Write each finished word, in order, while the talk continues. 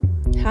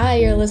Hi,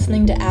 you're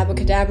listening to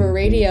Abacadabra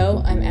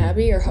Radio. I'm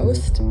Abby, your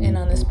host, and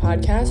on this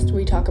podcast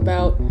we talk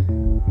about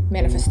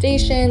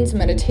manifestations,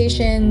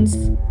 meditations,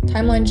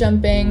 timeline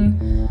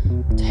jumping,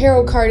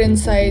 tarot card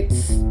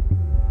insights,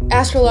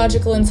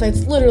 astrological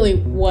insights, literally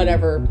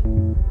whatever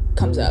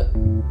comes up.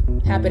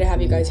 Happy to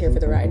have you guys here for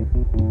the ride.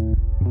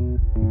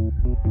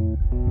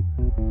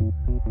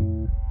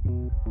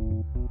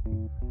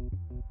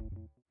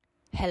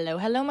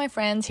 Hello, my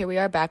friends. Here we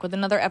are back with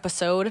another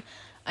episode.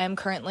 I am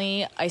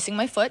currently icing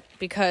my foot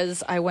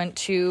because I went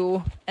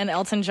to an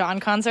Elton John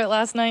concert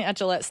last night at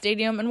Gillette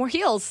Stadium and wore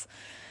heels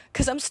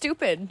because I'm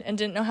stupid and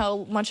didn't know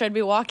how much I'd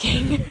be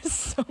walking.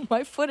 So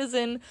my foot is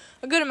in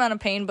a good amount of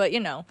pain, but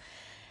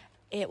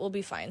it will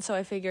be fine. So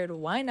I figured,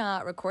 why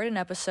not record an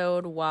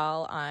episode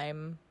while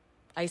I'm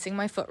icing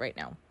my foot right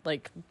now?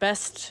 Like,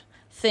 best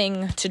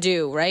thing to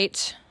do,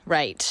 right?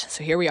 Right.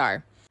 So here we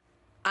are.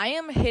 I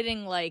am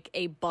hitting like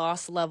a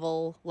boss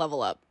level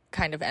up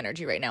kind of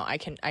energy right now.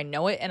 I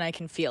know it and I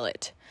can feel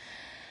it.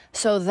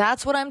 So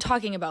that's what I'm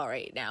talking about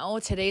right now.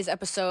 Today's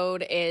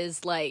episode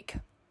is like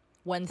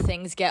when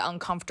things get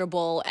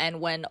uncomfortable and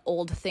when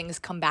old things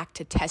come back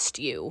to test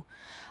you,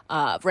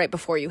 right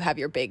before you have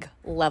your big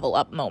level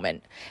up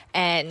moment.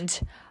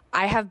 And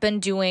I have been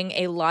doing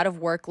a lot of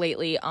work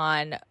lately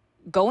on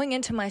going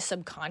into my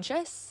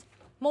subconscious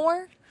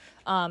more.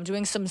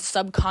 Doing some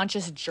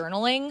subconscious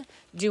journaling,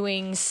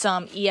 doing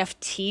some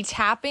EFT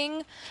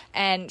tapping,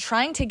 and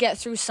trying to get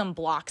through some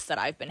blocks that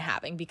I've been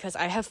having because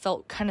I have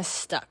felt kind of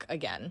stuck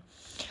again.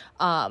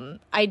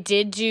 I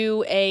did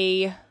do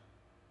a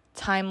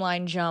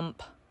timeline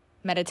jump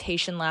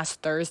meditation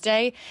last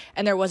Thursday,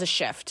 and there was a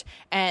shift,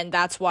 and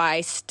that's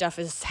why stuff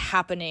is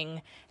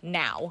happening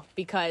now,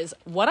 because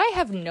what I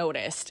have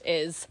noticed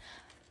is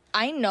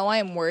I know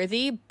I'm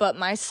worthy, but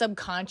my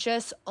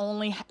subconscious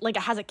only, it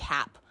has a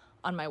cap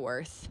on my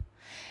worth.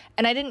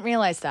 And I didn't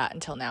realize that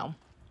until now.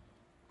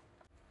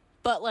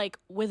 But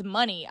with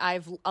money,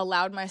 I've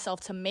allowed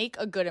myself to make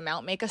a good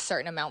amount, make a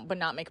certain amount, but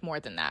not make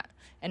more than that,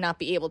 and not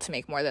be able to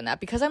make more than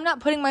that because I'm not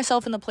putting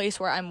myself in the place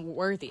where I'm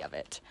worthy of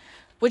it,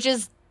 which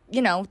is,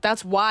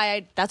 that's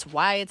why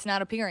it's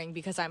not appearing,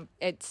 because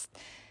it's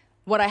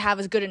what I have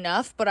is good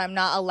enough, but I'm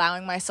not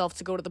allowing myself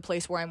to go to the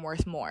place where I'm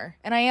worth more.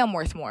 And I am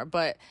worth more,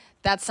 but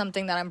that's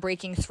something that I'm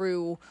breaking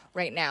through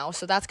right now.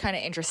 So that's kind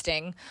of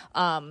interesting.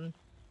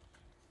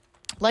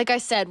 Like I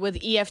said,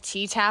 with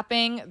EFT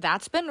tapping,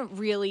 that's been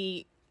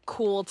really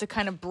cool to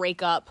kind of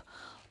break up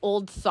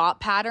old thought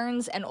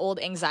patterns and old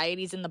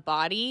anxieties in the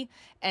body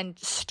and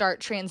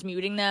start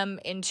transmuting them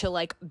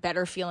into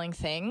better feeling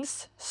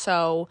things.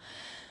 So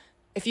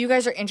if you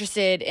guys are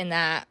interested in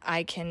that,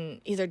 I can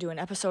either do an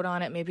episode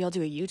on it. Maybe I'll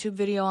do a YouTube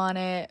video on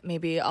it.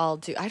 Maybe I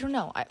don't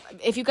know.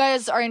 If you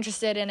guys are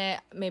interested in it,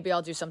 maybe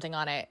I'll do something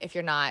on it. If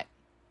you're not,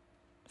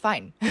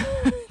 fine.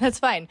 That's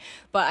fine.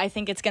 But I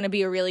think it's going to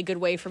be a really good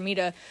way for me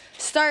to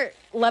start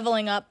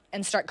leveling up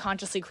and start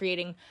consciously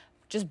creating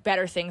just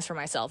better things for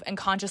myself and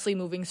consciously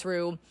moving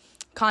through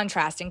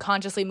contrast and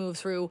consciously move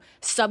through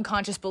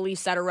subconscious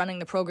beliefs that are running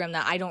the program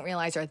that I don't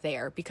realize are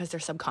there because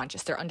they're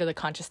subconscious. They're under the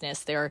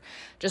consciousness. They're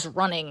just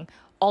running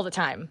all the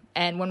time.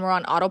 And when we're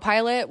on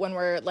autopilot, when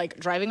we're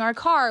driving our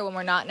car, when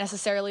we're not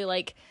necessarily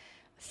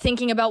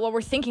thinking about what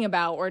we're thinking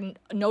about or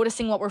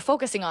noticing what we're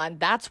focusing on,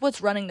 that's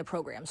what's running the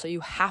program. So you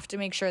have to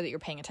make sure that you're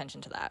paying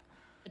attention to that.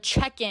 The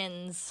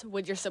check-ins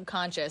with your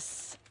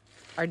subconscious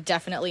are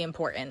definitely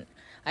important.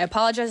 I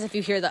apologize if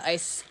you hear the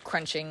ice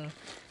crunching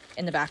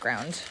in the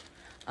background.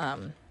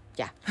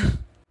 Yeah.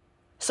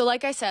 So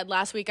like I said,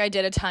 last week I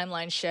did a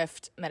timeline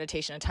shift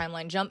meditation, a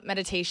timeline jump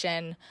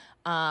meditation.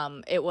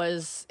 It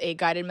was a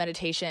guided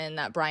meditation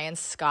that Brian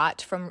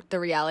Scott from The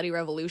Reality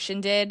Revolution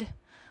did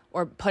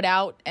or put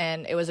out,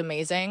 and it was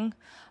amazing.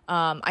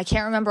 I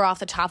can't remember off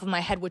the top of my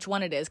head which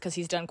one it is because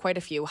he's done quite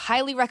a few.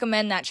 Highly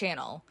recommend that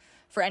channel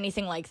for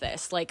anything like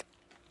this.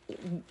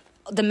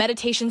 The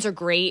meditations are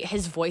great.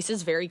 His voice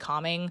is very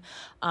calming.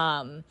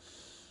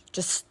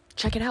 Just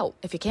check it out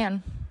if you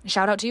can.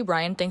 Shout out to you,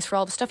 Brian. Thanks for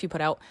all the stuff you put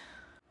out.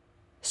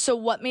 So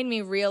what made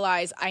me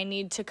realize I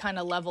need to kind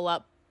of level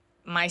up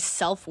my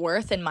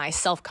self-worth and my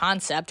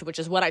self-concept, which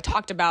is what I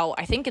talked about,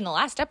 I think, in the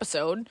last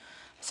episode.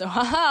 So,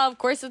 of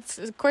course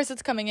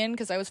it's coming in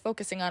because I was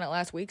focusing on it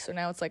last week. So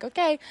now it's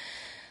okay,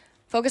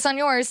 focus on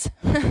yours,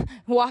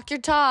 walk your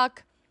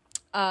talk.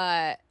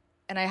 And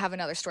I have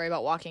another story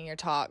about walking your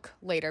talk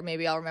later.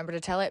 Maybe I'll remember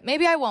to tell it.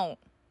 Maybe I won't.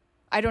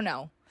 I don't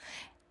know.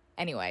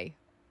 Anyway,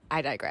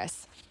 I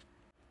digress.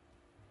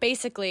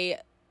 Basically,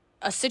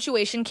 a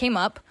situation came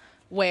up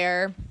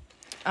where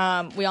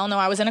we all know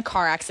I was in a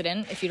car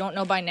accident. If you don't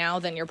know by now,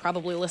 then you're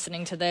probably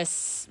listening to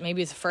this.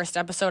 Maybe it's the first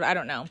episode. I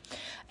don't know.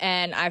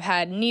 And I've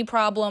had knee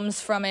problems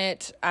from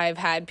it. I've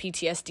had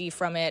PTSD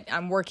from it.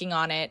 I'm working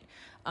on it.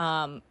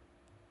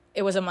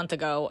 It was a month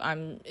ago.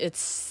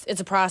 It's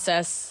a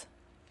process,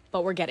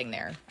 but we're getting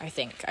there. I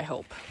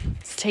hope.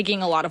 It's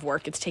taking a lot of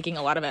work. It's taking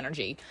a lot of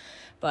energy,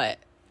 but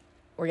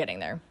we're getting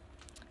there.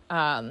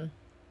 And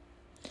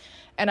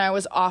I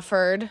was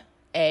offered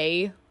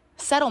a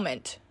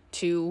settlement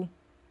to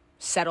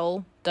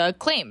settle the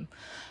claim.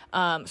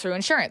 through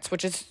insurance,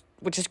 which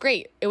is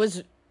great. It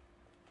was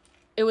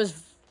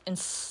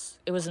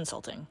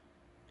insulting.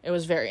 It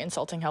was very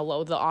insulting how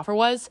low the offer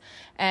was,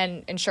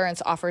 and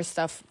insurance offers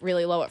stuff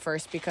really low at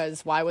first,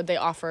 because why would they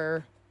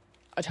offer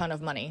a ton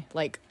of money,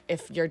 like,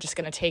 if you're just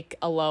going to take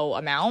a low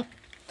amount?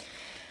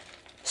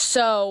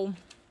 So,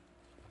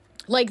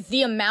 like,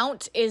 the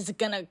amount is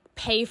going to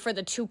pay for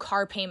the 2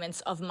 car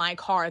payments of my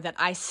car that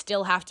I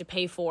still have to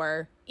pay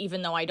for,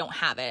 even though I don't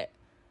have it.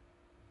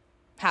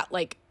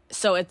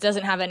 So it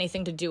doesn't have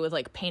anything to do with,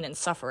 like, pain and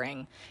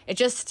suffering. It's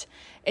just,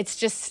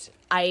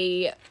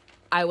 I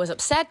was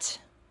upset.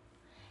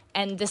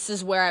 And this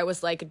is where I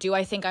was like, do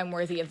I think I'm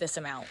worthy of this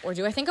amount? Or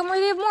do I think I'm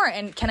worthy of more?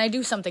 And can I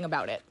do something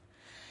about it?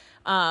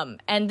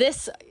 And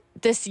this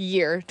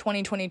year,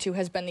 2022,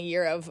 has been the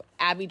year of,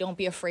 Abby, don't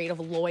be afraid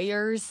of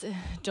lawyers.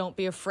 Don't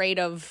be afraid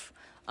of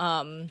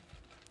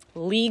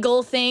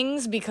legal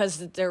things,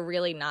 because they're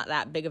really not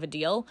that big of a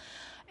deal.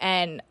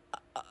 And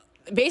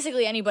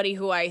basically anybody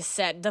who I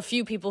said, the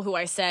few people who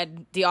I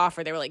said the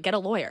offer, they were like, get a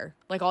lawyer.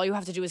 Like, all you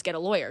have to do is get a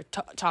lawyer,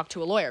 talk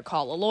to a lawyer,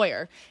 call a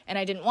lawyer. And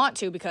I didn't want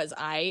to, because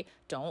I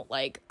don't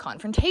like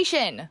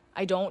confrontation.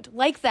 I don't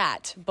like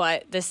that.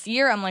 But this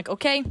year I'm like,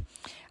 okay,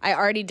 I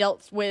already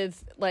dealt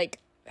with, like,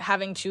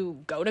 having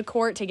to go to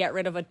court to get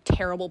rid of a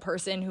terrible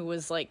person who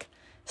was, like,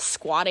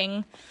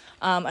 squatting,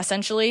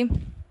 essentially.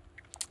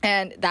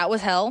 And that was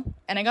hell.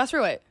 And I got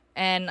through it.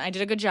 And I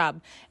did a good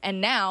job.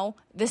 And now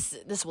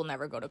this will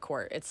never go to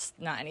court. It's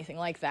not anything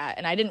like that.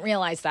 And I didn't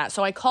realize that.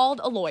 So I called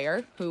a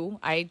lawyer who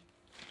I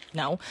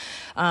know.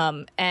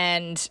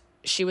 And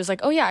she was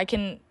like, oh yeah,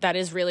 that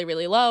is really,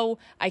 really low.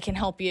 I can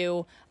help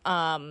you.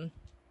 And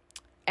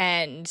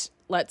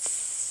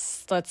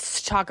let's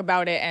talk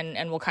about it,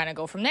 and we'll kind of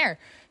go from there.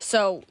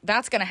 So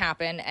that's going to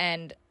happen.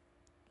 And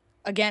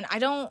again, I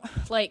don't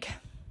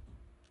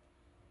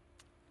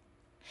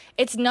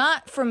it's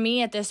not, for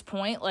me at this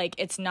point, like,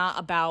 it's not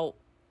about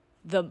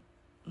the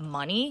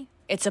money.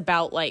 It's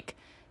about, like,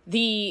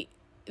 the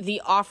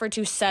offer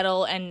to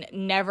settle and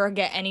never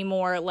get any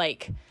more,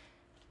 like,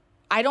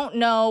 I don't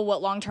know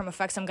what long-term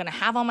effects I'm going to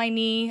have on my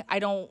knee. I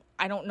don't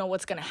know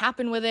what's going to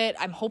happen with it.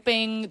 I'm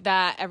hoping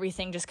that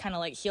everything just kind of,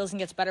 like, heals and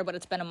gets better, but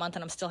it's been a month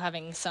and I'm still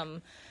having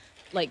some,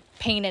 like,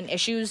 pain and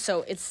issues,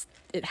 so it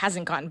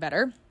hasn't gotten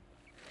better.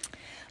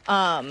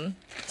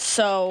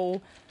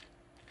 So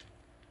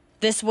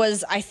this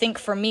was, I think,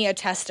 for me, a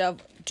test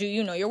of, do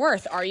you know your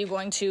worth? Are you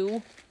going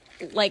to,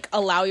 like,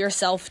 allow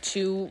yourself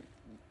to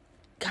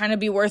kind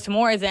of be worth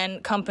more than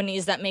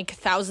companies that make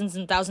thousands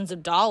and thousands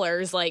of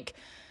dollars, like,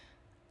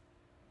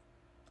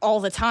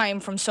 all the time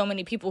from so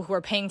many people who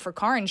are paying for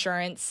car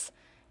insurance,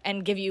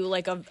 and give you,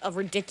 like, a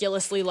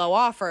ridiculously low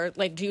offer?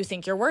 Like, do you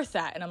think you're worth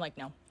that? And I'm like,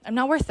 no, I'm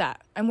not worth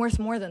that. I'm worth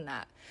more than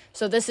that.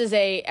 So this is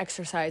a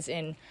exercise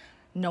in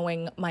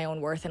knowing my own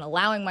worth and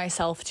allowing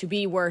myself to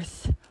be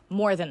worth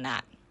more than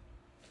that.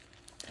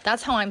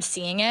 That's how I'm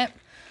seeing it.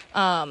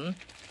 So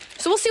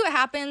we'll see what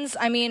happens.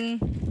 I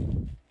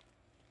mean,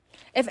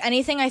 if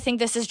anything, I think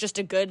this is just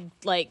a good,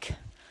 like,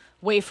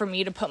 way for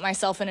me to put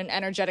myself in an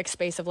energetic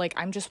space of, like,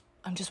 I'm just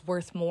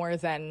worth more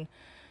than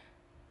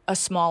a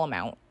small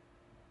amount.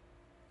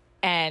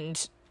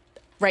 And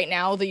right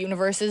now the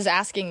universe is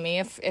asking me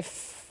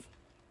if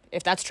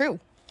that's true,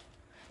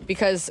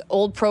 because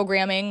old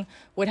programming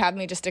would have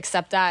me just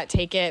accept that,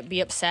 take it, be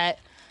upset,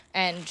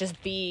 and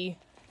just be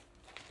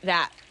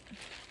that,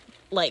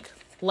 like,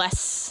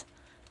 less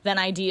than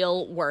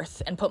ideal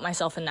worth, and put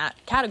myself in that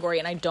category.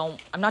 And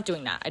I'm not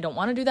doing that. I don't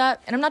want to do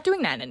that. And I'm not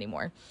doing that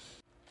anymore.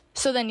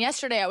 So then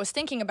yesterday I was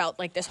thinking about,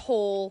 like, this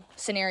whole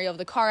scenario of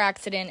the car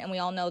accident. And we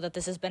all know that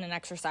this has been an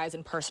exercise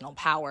in personal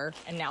power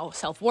and now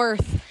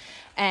self-worth,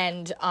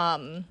 and,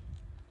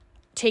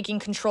 taking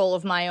control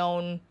of my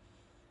own,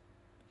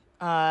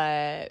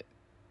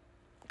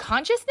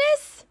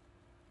 consciousness,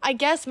 I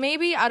guess,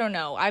 maybe. I don't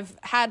know. I've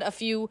had a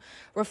few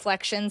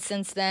reflections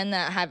since then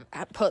that have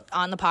put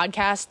on the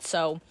podcast,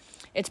 so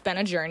it's been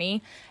a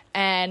journey.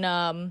 And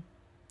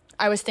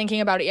I was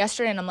thinking about it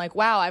yesterday, and I'm like,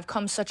 wow, I've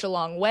come such a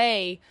long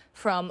way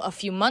from a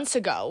few months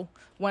ago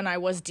when I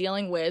was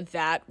dealing with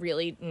that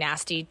really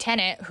nasty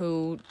tenant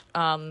who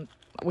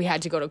we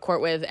had to go to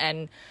court with.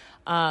 And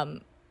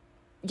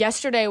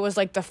yesterday was,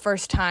 like, the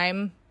first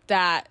time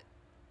that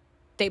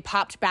they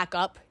popped back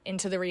up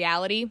into the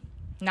reality,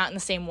 not in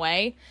the same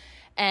way.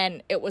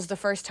 And it was the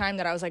first time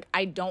that I was like,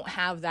 I don't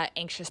have that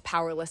anxious,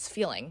 powerless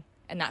feeling.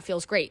 And that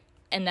feels great.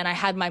 And then I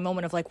had my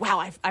moment of, like, wow,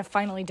 I've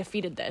finally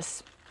defeated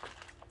this.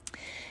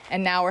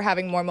 And now we're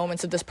having more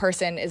moments of this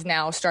person is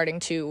now starting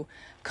to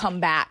come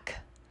back,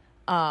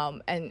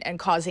 and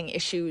causing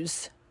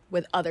issues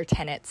with other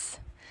tenants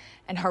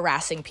and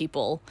harassing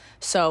people.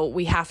 So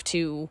we have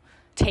to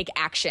take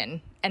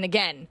action. And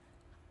again,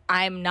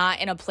 I'm not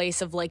in a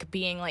place of, like,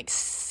 being, like,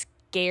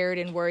 scared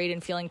and worried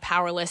and feeling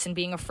powerless and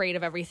being afraid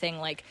of everything.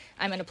 Like,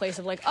 I'm in a place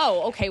of, like,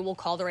 oh, okay, we'll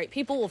call the right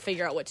people, we'll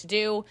figure out what to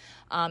do,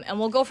 and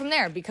we'll go from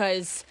there,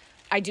 because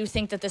I do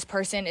think that this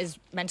person is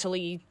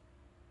mentally,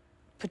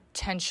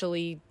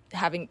 potentially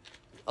having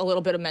a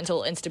little bit of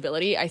mental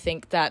instability. I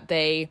think that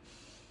they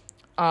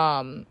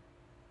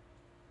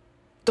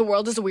the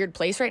world is a weird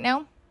place right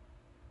now.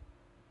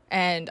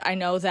 And I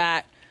know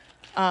that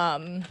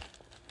COVID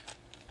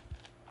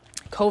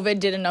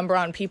did a number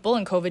on people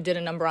and COVID did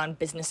a number on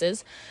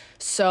businesses.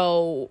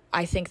 So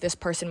I think this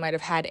person might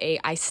have had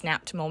I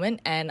snapped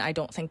moment, and I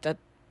don't think that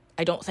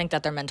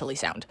they're mentally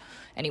sound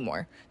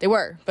anymore. They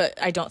were, but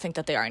I don't think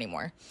that they are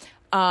anymore.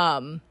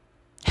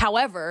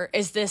 However,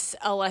 is this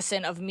a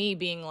lesson of me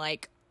being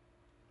like,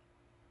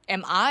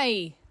 am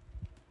I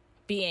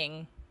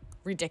being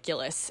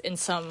ridiculous in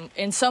some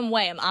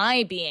way? Am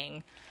I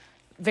being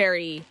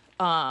very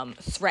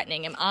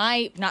threatening? Am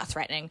I not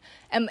threatening?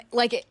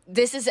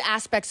 This is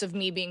aspects of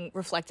me being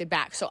reflected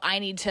back. So I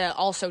need to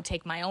also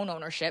take my own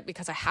ownership,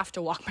 because I have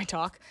to walk my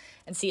talk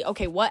and see,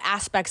 okay, what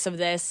aspects of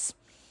this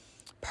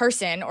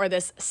person or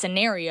this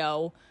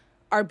scenario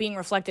are being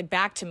reflected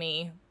back to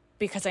me,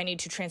 because I need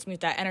to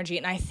transmute that energy.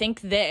 And I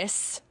think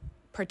this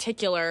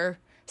particular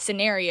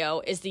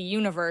scenario is the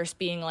universe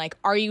being like,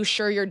 are you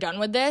sure you're done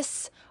with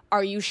this?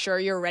 Are you sure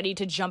you're ready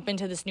to jump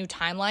into this new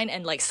timeline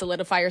and like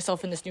solidify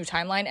yourself in this new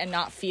timeline and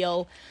not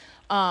feel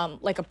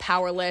like a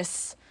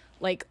powerless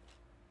like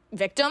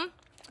victim?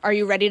 Are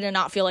you ready to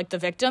not feel like the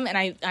victim? And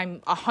I'm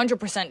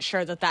 100%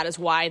 sure that is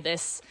why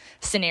this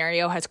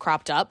scenario has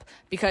cropped up,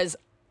 because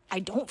I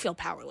don't feel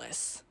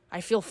powerless. I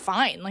feel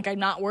fine. Like, I'm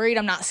not worried.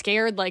 I'm not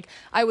scared. Like,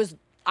 I was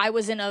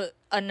in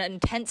an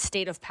intense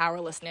state of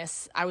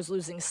powerlessness. I was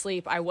losing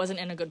sleep. I wasn't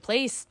in a good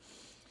place,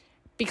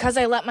 because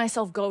I let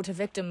myself go to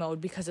victim mode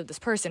because of this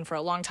person for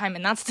a long time.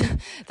 And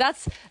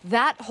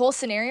that whole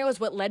scenario is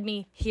what led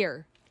me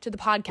here to the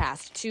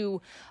podcast,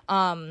 to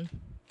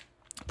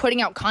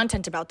putting out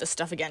content about this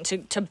stuff again,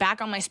 to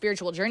back on my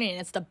spiritual journey. And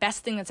it's the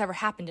best thing that's ever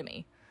happened to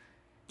me.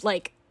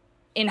 Like,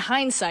 in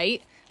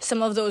hindsight,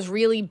 some of those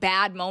really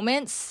bad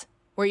moments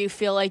where you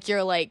feel like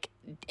you're like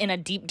in a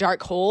deep,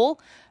 dark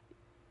hole,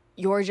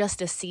 you're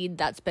just a seed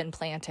that's been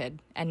planted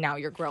and now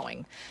you're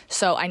growing.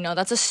 So I know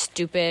that's a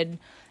stupid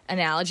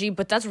analogy,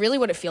 but that's really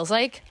what it feels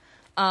like.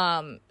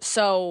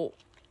 So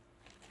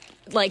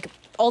like,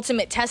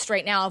 ultimate test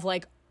right now of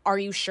like, are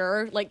you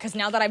sure? Like, because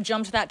now that I've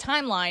jumped that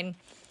timeline,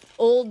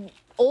 old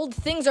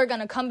things are going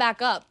to come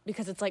back up,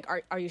 because it's like,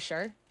 are you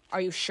sure? Are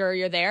you sure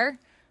you're there?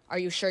 Are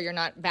you sure you're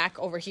not back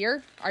over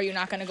here? Are you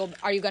going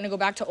to go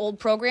back to old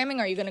programming?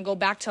 Are you going to go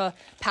back to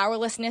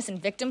powerlessness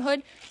and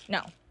victimhood?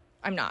 No,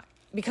 I'm not,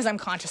 because I'm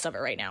conscious of it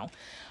right now.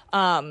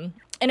 And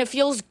it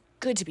feels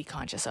good to be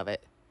conscious of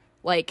it.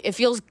 Like, it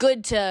feels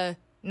good to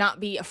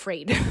not be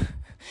afraid.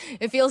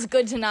 It feels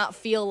good to not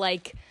feel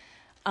like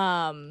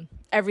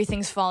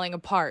everything's falling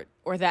apart,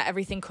 or that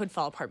everything could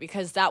fall apart,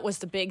 because that was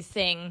the big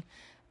thing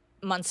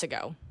months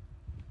ago.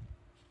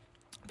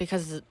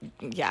 Because,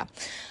 yeah,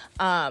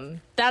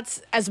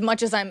 that's as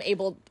much as I'm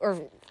able, or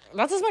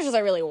that's as much as I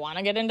really want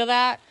to get into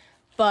that.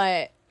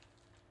 But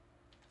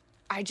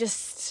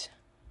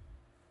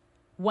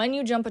when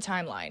you jump a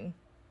timeline,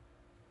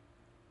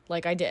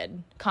 like I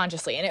did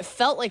consciously, and it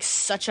felt like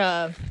such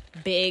a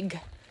big,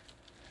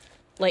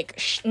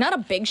 like, not a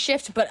big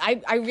shift, but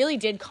I really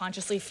did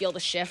consciously feel the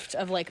shift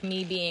of like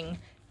me being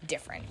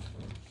different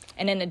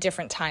and in a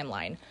different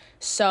timeline.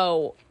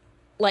 So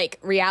like,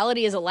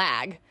 reality is a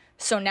lag.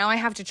 So now I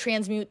have to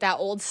transmute that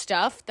old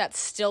stuff that's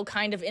still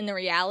kind of in the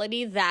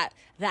reality, that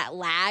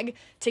lag,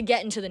 to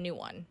get into the new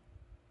one.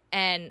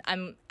 And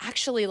I'm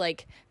actually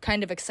like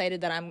kind of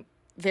excited that I'm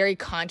very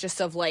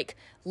conscious of like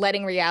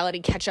letting reality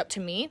catch up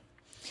to me.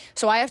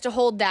 So I have to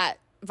hold that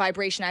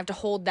vibration. I have to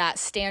hold that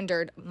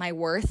standard, my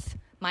worth,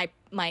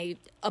 my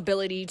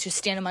ability to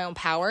stand in my own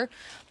power,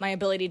 my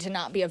ability to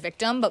not be a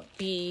victim, but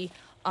be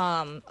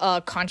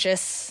a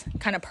conscious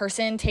kind of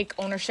person, take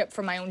ownership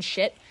for my own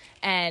shit,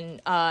 and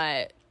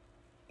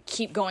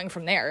keep going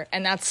from there.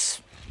 And that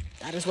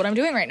is what I'm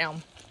doing right now.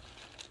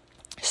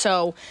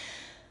 So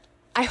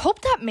I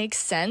hope that makes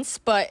sense.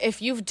 But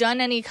if you've done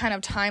any kind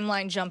of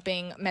timeline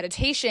jumping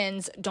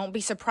meditations, don't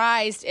be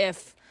surprised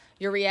if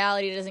your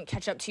reality doesn't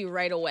catch up to you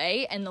right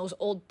away, and those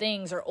old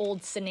things or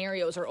old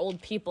scenarios or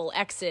old people,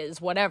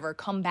 exes, whatever,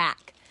 come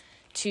back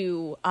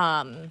to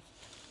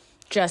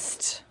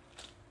just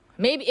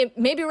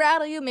maybe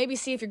rattle you, maybe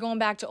see if you're going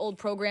back to old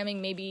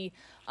programming, maybe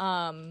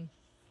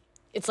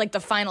it's like the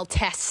final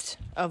test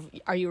of,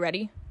 are you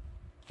ready?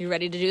 You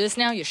ready to do this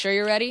now? You sure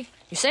you're ready?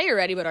 You say you're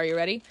ready, but are you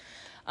ready?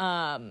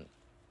 And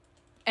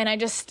I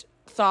just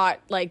thought,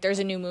 like, there's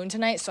a new moon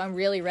tonight, so I'm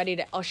really ready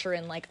to usher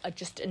in like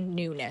just a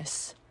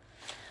newness.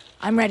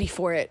 I'm ready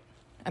for it.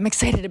 I'm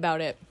excited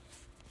about it.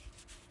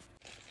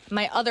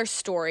 My other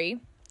story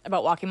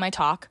about walking my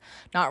talk,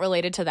 not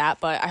related to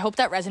that, but I hope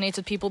that resonates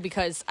with people,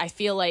 because I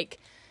feel like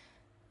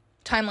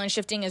timeline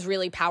shifting is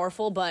really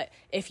powerful, but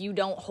if you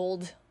don't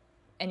hold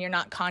and you're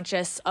not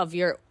conscious of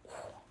your,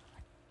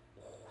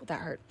 that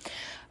hurt,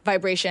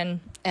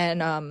 vibration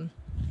and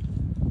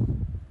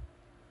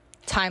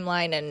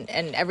timeline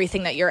and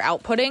everything that you're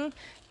outputting,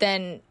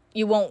 then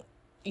you won't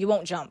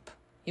jump.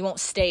 You won't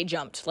stay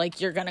jumped. Like,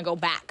 you're going to go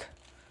back.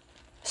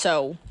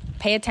 So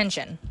pay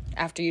attention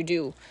after you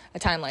do a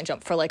timeline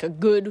jump for like a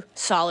good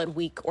solid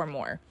week or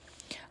more.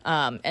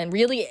 And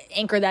really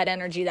anchor that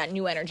energy, that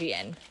new energy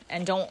in,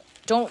 and don't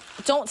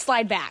Don't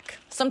slide back.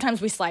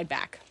 Sometimes we slide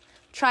back.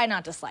 Try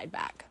not to slide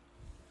back.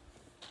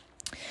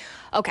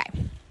 Okay,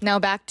 now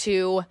back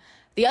to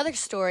the other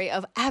story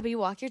of Abby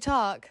Walk Your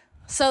Talk.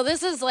 So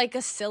this is like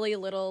a silly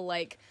little,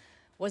 like,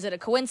 was it a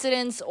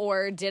coincidence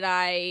or did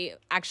I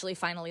actually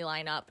finally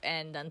line up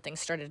and then things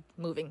started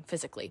moving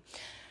physically?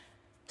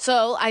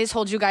 So I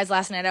told you guys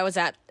last night I was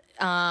at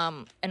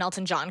an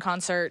Elton John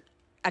concert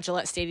at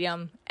Gillette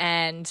Stadium,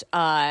 and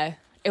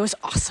it was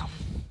awesome.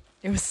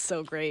 It was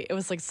so great. It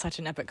was like such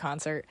an epic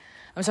concert.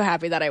 I'm so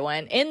happy that I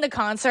went. In the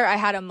concert, I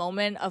had a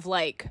moment of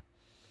like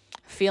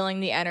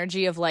feeling the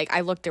energy of like,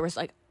 I looked, there was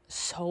like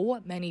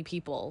so many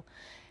people,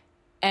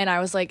 and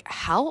I was like,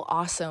 how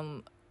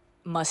awesome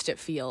must it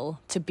feel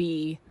to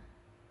be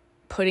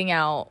putting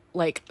out,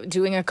 like,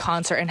 doing a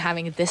concert and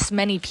having this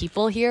many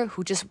people here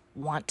who just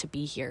want to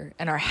be here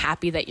and are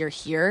happy that you're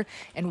here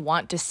and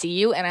want to see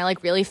you. And I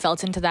like really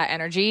felt into that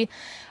energy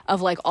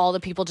of like all the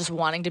people just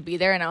wanting to be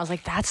there, and I was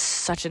like, that's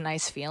such a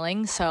nice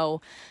feeling.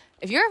 So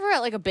if you're ever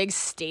at like a big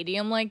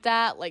stadium like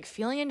that, like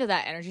feeling into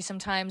that energy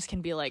sometimes can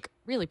be like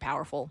really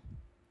powerful.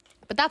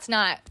 But that's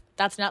not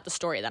the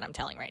story that I'm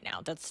telling right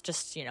now. That's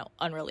just, you know,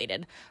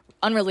 unrelated.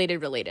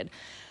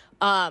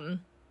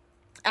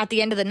 At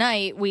the end of the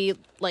night, we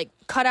like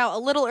cut out a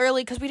little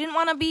early because we didn't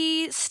want to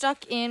be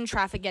stuck in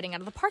traffic getting out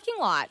of the parking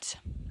lot.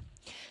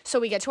 So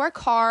we get to our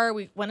car.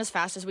 We went as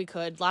fast as we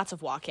could. Lots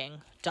of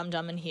walking.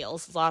 Dum-dum in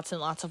heels. Lots and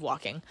lots of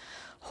walking.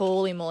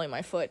 Holy moly,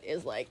 my foot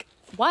is like,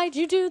 why'd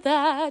you do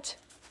that?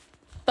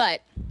 But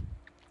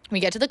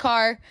we get to the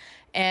car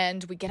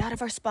and we get out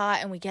of our spot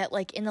and we get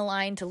like in the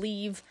line to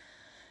leave.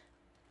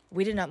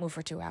 We did not move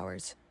for 2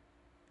 hours.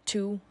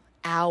 2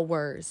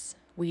 hours.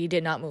 We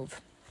did not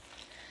move.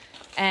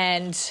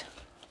 And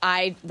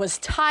I was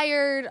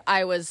tired.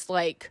 I was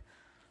like,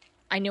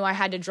 I knew I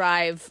had to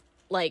drive.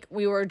 Like,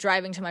 we were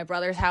driving to my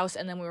brother's house,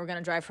 and then we were going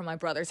to drive from my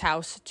brother's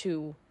house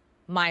to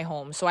my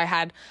home. So I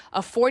had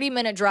a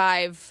 45-minute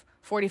drive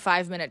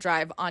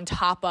on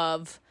top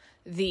of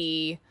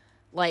the,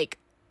 like,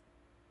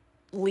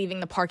 leaving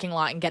the parking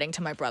lot and getting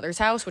to my brother's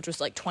house, which was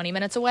like 20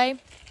 minutes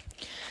away.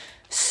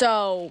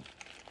 So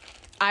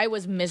I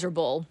was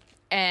miserable.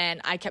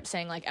 And I kept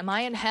saying, like, am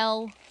I in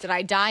hell? Did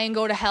I die and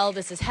go to hell?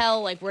 This is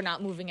hell. Like, we're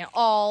not moving at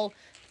all.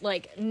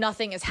 Like,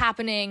 nothing is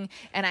happening.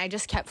 And I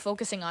just kept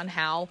focusing on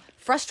how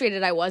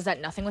frustrated I was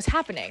that nothing was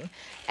happening.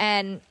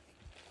 And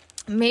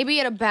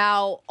maybe at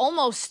about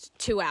almost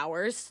 2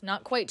 hours,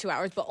 not quite 2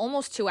 hours, but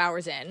almost 2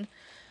 hours in,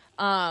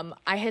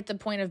 I hit the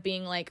point of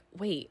being like,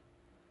 wait,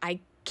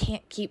 I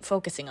can't keep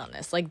focusing on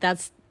this. Like,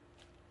 that's...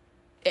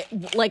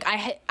 like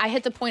I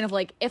hit the point of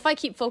like, if I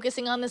keep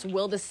focusing on this,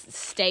 will this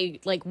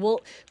stay, like,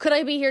 could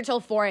I be here till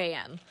 4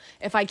 a.m.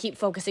 if I keep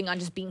focusing on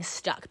just being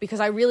stuck? Because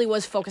I really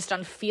was focused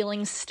on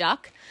feeling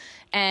stuck,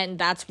 and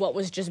that's what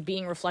was just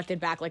being reflected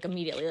back, like,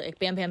 immediately, like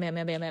bam, bam, bam,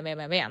 bam, bam, bam, bam,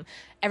 bam, bam.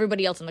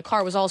 Everybody else in the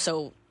car was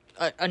also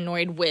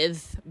annoyed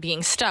with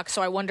being stuck,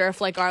 so I wonder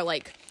if like our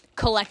like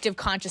collective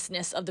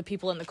consciousness of the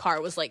people in the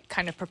car was like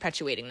kind of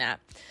perpetuating that.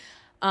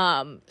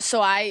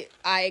 So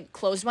I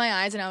closed my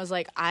eyes and I was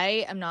like,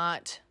 I am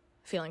not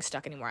feeling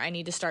stuck anymore. I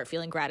need to start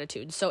feeling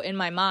gratitude. So in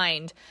my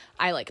mind,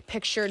 I like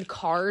pictured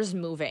cars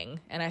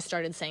moving, and I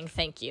started saying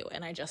thank you,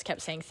 and I just kept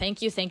saying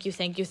thank you, thank you,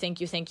 thank you, thank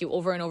you, thank you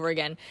over and over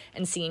again,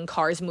 and seeing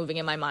cars moving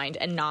in my mind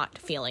and not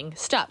feeling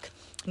stuck,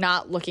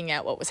 not looking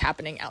at what was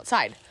happening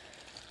outside.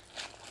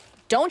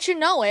 Don't you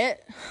know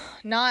it?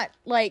 Not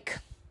like,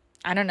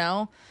 I don't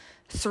know,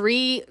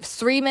 three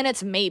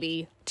minutes,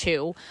 maybe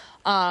 2.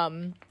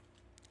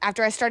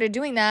 After I started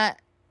doing that,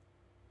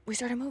 we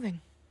started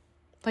moving.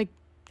 Like,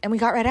 and we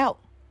got right out.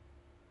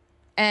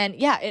 And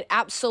yeah, it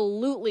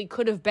absolutely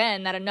could have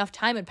been that enough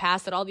time had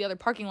passed that all the other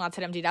parking lots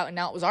had emptied out and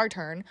now it was our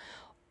turn.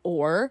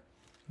 Or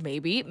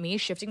maybe me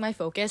shifting my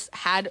focus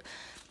had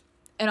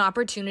an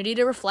opportunity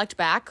to reflect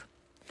back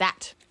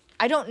that.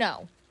 I don't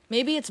know.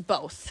 Maybe it's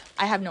both.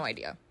 I have no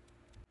idea.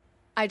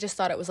 I just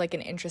thought it was like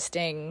an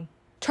interesting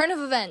turn of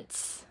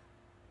events.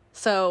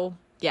 So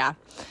yeah.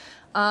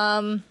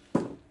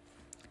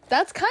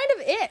 That's kind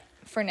of it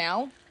for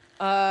now.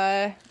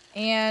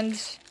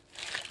 And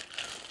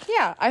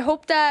yeah, I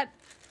hope that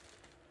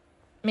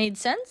made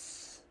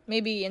sense,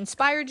 maybe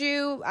inspired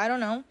you. I don't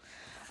know.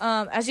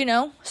 As you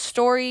know,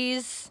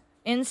 stories,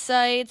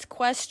 insights,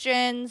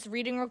 questions,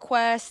 reading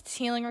requests,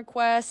 healing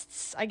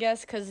requests, I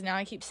guess, because now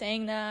I keep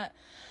saying that,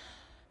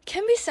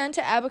 can be sent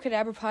to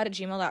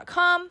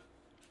abacadabrapod@gmail.com.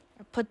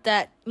 I'll put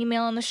that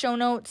email in the show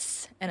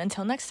notes. And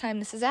until next time,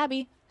 this is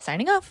Abby,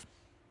 signing off.